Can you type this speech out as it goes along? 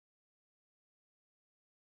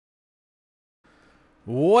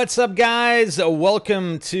What's up, guys?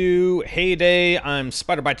 Welcome to Heyday. I'm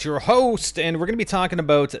Spiderbite, your host, and we're going to be talking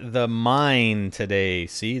about the mine today.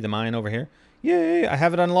 See the mine over here? Yay, I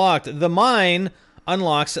have it unlocked. The mine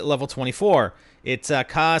unlocks at level 24. It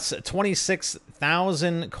costs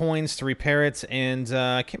 26,000 coins to repair it, and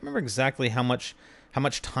I can't remember exactly how much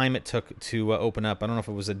time it took to open up. I don't know if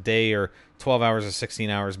it was a day or 12 hours or 16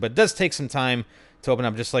 hours, but it does take some time to open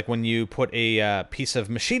up, just like when you put a piece of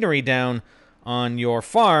machinery down on your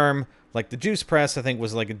farm, like the juice press. I think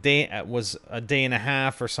was like a day and a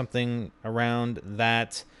half or something around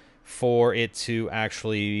that for it to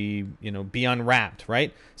actually, be unwrapped,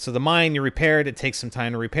 right? So the mine, you repair it, it takes some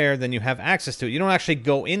time to repair, then you have access to it. You don't actually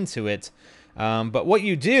go into it, but what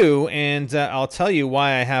you do, and I'll tell you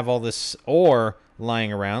why I have all this ore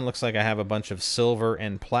lying around. Looks like I have a bunch of silver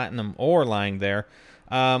and platinum ore lying there.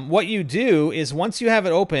 What you do is once you have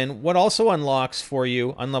it open, what also unlocks for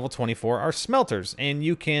you on level 24 are smelters, and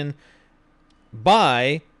you can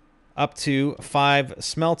buy up to 5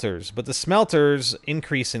 smelters, but the smelters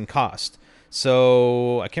increase in cost.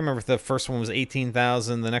 So I can't remember if the first one was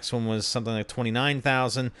 18,000, the next one was something like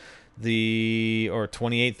 29,000, or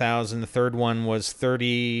 28,000. The third one was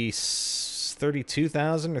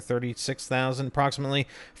 32,000 or 36,000 approximately,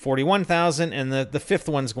 41,000, and the fifth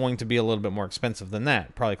one's going to be a little bit more expensive than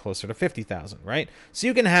that, probably closer to 50,000, right? So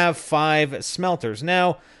you can have 5 smelters.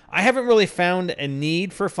 Now, I haven't really found a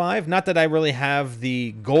need for 5, not that I really have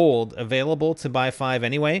the gold available to buy 5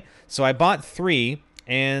 anyway, so I bought 3,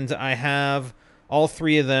 and I have all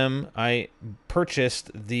 3 of them. I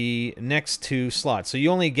purchased the next 2 slots, so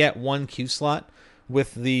you only get 1 Q slot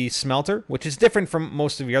with the smelter, which is different from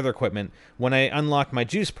most of your other equipment. When I unlocked my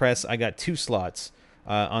juice press, I got 2 slots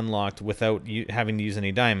unlocked without having to use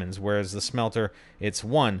any diamonds, whereas the smelter, it's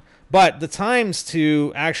 1. But the times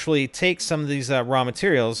to actually take some of these raw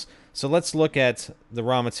materials, so let's look at the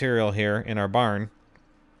raw material here in our barn.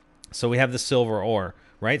 So we have the silver ore,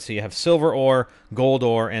 right? So you have silver ore, gold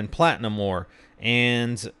ore, and platinum ore,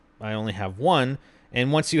 and I only have 1.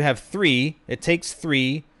 And once you have 3, it takes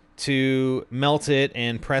 3 to melt it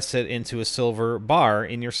and press it into a silver bar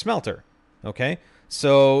in your smelter. Okay,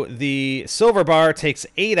 so the silver bar takes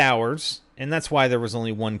 8 hours, and that's why there was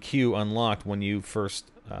only 1 queue unlocked when you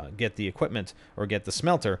first get the equipment or get the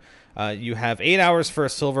smelter. You have 8 hours for a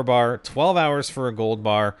silver bar, 12 hours for a gold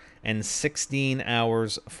bar, and 16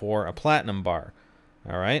 hours for a platinum bar.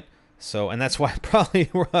 All right. So, and that's why probably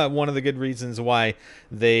one of the good reasons why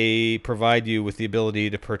they provide you with the ability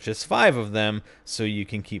to purchase 5 of them, so you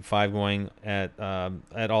can keep 5 going at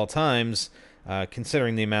all times,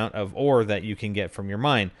 considering the amount of ore that you can get from your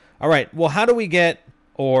mine. All right, well, how do we get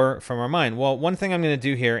ore from our mine? Well, one thing I'm going to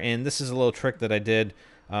do here, and this is a little trick that I did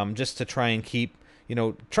just to try and keep,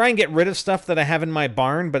 try and get rid of stuff that I have in my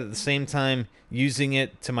barn, but at the same time using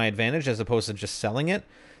it to my advantage as opposed to just selling it.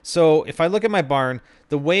 So if I look at my barn,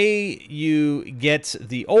 the way you get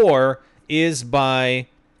the ore is by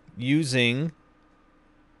using,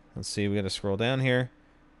 let's see, we got to scroll down here,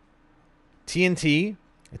 TNT,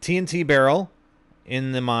 a TNT barrel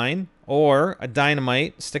in the mine, or a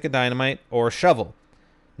dynamite, stick of dynamite, or a shovel.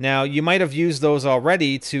 Now, you might have used those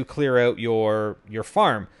already to clear out your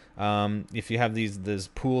farm. If you have these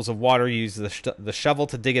pools of water, you use the shovel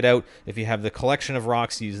to dig it out. If you have the collection of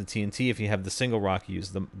rocks, you use the TNT. If you have the single rock, you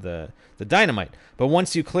use the dynamite. But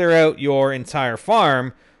once you clear out your entire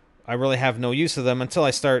farm, I really have no use of them until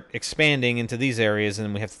I start expanding into these areas,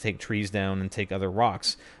 and we have to take trees down and take other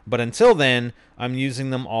rocks. But until then, I'm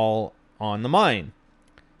using them all on the mine.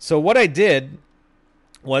 So what I did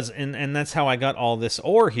was, and that's how I got all this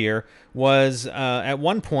ore here, was at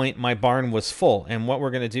one point my barn was full. And what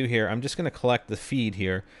we're going to do here, I'm just going to collect the feed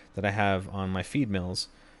here that I have on my feed mills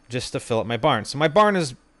just to fill up my barn. So my barn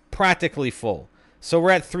is practically full. So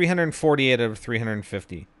we're at 348 out of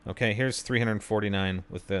 350. Okay, here's 349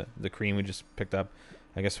 with the cream we just picked up.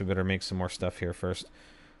 I guess we better make some more stuff here first.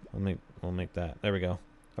 We'll make that. There we go.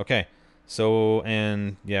 Okay. So,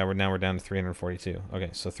 and yeah, we're down to 342.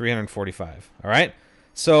 Okay, so 345. All right.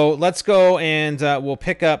 So let's go and we'll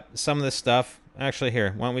pick up some of this stuff. Actually,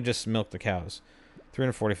 here, why don't we just milk the cows?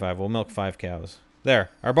 345. We'll milk 5 cows. There,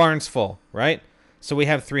 our barn's full, right? So we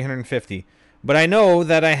have 350. But I know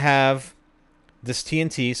that I have this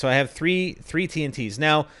TNT, so I have three TNTs.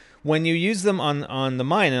 Now, when you use them on the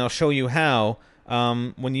mine, and I'll show you how,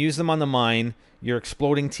 when you use them on the mine, you're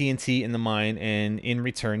exploding TNT in the mine, and in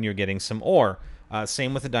return, you're getting some ore.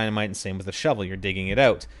 Same with the dynamite and same with the shovel. You're digging it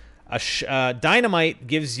out. Dynamite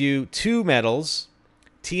gives you 2 metals,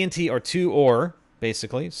 TNT or 2 ore,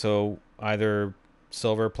 basically, so either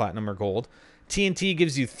silver, platinum, or gold. TNT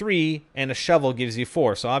gives you 3, and a shovel gives you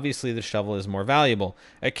 4. So obviously the shovel is more valuable.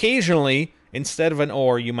 Occasionally, instead of an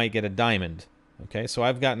ore, you might get a diamond. Okay, so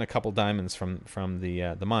I've gotten a couple diamonds from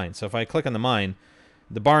the mine. So if I click on the mine,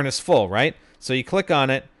 the barn is full, right? So you click on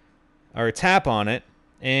it, or tap on it,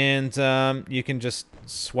 and you can just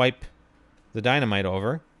swipe the dynamite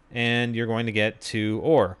over, and you're going to get 2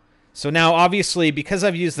 ore. So now, obviously, because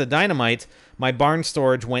I've used the dynamite, my barn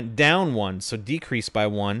storage went down 1, so decreased by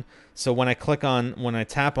 1. So when I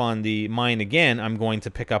tap on the mine again, I'm going to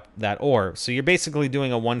pick up that ore. So you're basically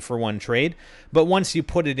doing a 1-for-1 trade. But once you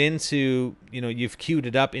put it into, you've queued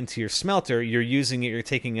it up into your smelter, you're using it, you're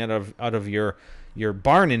taking it out of your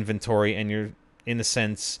barn inventory, and you're, in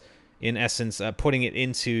essence, putting it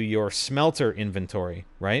into your smelter inventory,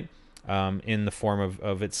 right? In the form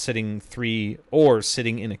of it sitting 3 ores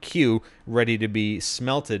sitting in a queue, ready to be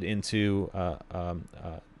smelted into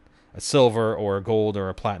a silver or a gold or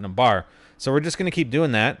a platinum bar. So we're just going to keep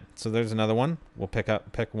doing that. So there's another one. We'll pick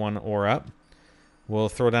 1 ore up. We'll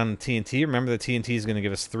throw down the TNT. Remember, the TNT is going to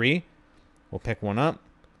give us 3. We'll pick 1 up.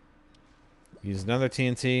 Use another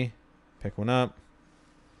TNT. Pick 1 up.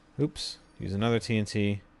 Oops. Use another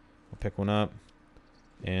TNT. We'll pick 1 up.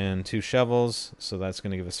 And 2 shovels, so that's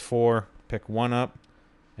going to give us 4. Pick 1 up,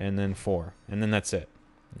 and then 4. And then that's it.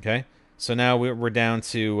 Okay? So now we're down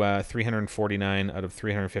to 349 out of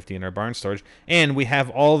 350 in our barn storage. And we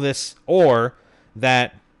have all this ore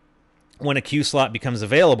that when a Q slot becomes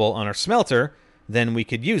available on our smelter, then we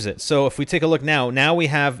could use it. So if we take a look now we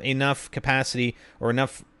have enough capacity or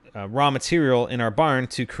enough raw material in our barn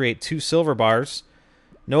to create 2 silver bars,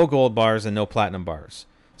 no gold bars, and no platinum bars.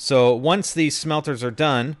 So once these smelters are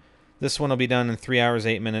done, this one will be done in 3 hours,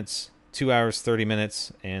 8 minutes, 2 hours, 30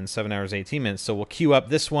 minutes, and 7 hours, 18 minutes. So we'll queue up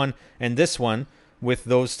this one and this one with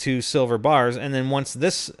those 2 silver bars. And then once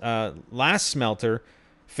this last smelter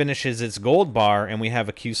finishes its gold bar and we have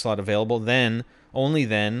a queue slot available, then, only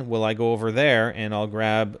then, will I go over there and I'll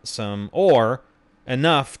grab some ore,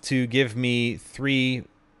 enough to give me three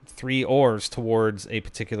ores towards a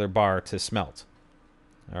particular bar to smelt.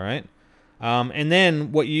 All right? And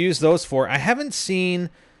then what you use those for, I haven't seen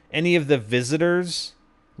any of the visitors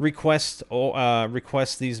request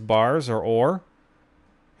these bars or ore.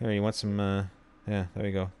 Here, you want some, yeah, there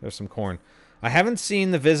you go. There's some corn. I haven't seen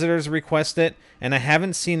the visitors request it, and I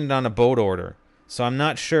haven't seen it on a boat order. So I'm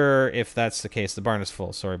not sure if that's the case. The barn is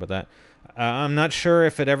full. Sorry about that. I'm not sure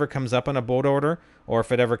if it ever comes up on a boat order or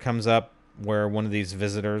if it ever comes up where one of these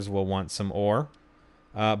visitors will want some ore.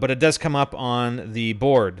 But it does come up on the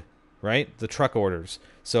board, right? The truck orders.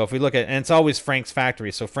 So if we look at, and it's always Frank's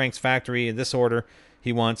Factory. So Frank's Factory, in this order,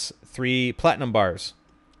 he wants 3 platinum bars.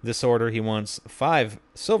 This order, he wants 5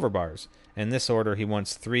 silver bars. And this order, he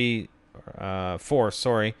wants 4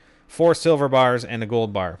 silver bars and a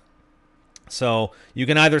gold bar. So you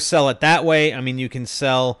can either sell it that way. I mean, you can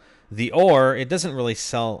sell the ore. It doesn't really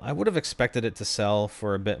sell. I would have expected it to sell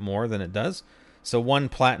for a bit more than it does. So 1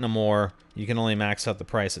 platinum ore, you can only max out the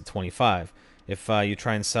price at 25. If you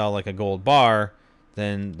try and sell like a gold bar,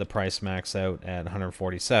 then the price max out at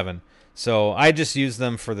 147. So I just use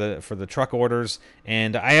them for the truck orders,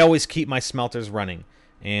 and I always keep my smelters running.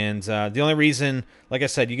 And the only reason, like I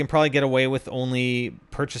said, you can probably get away with only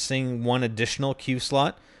purchasing 1 additional Q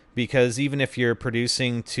slot, because even if you're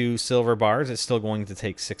producing 2 silver bars, it's still going to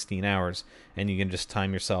take 16 hours, and you can just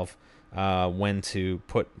time yourself when to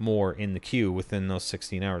put more in the queue within those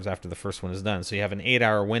 16 hours after the first one is done. So you have an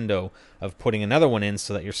 8-hour window of putting another one in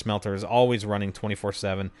so that your smelter is always running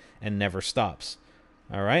 24/7 and never stops.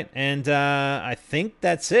 All right, and I think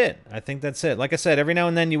that's it. Like I said, every now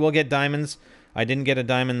and then you will get diamonds. I didn't get a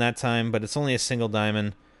diamond that time, but it's only a single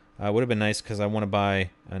diamond. Would have been nice because I want to buy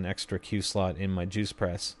an extra Q slot in my juice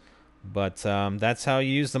press. But that's how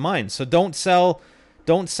you use the mine. So don't sell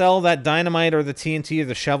that dynamite or the TNT or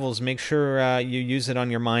the shovels. Make sure you use it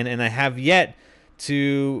on your mine. And I have yet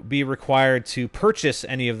to be required to purchase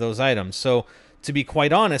any of those items. So to be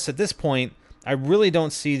quite honest, at this point, I really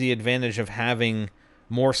don't see the advantage of having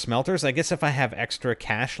more smelters. I guess if I have extra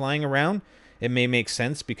cash lying around, it may make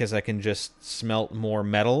sense because I can just smelt more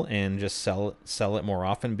metal and just sell it more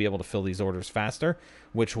often, be able to fill these orders faster,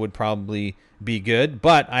 which would probably be good.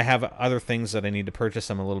 But I have other things that I need to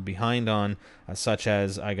purchase I'm a little behind on, such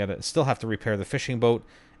as I still have to repair the fishing boat,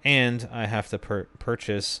 and I have to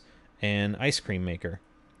purchase an ice cream maker.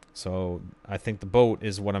 So I think the boat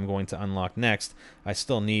is what I'm going to unlock next. I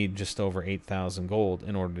still need just over 8,000 gold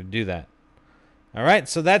in order to do that. All right,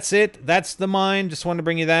 so that's it. That's the mine. Just wanted to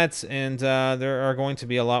bring you that, and there are going to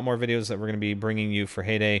be a lot more videos that we're going to be bringing you for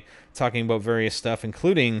Heyday, talking about various stuff,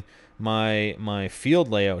 including my field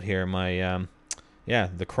layout here, my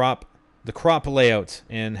the crop the crop layout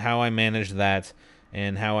and how I manage that,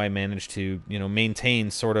 and how I manage to, you know,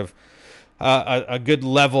 maintain sort of a good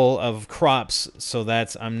level of crops, so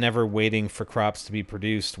that I'm never waiting for crops to be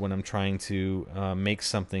produced when I'm trying to make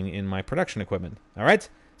something in my production equipment. All right,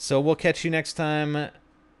 so we'll catch you next time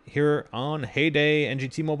here on Heyday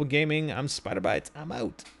NGT Mobile Gaming. I'm Spider Bytes. I'm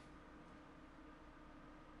out.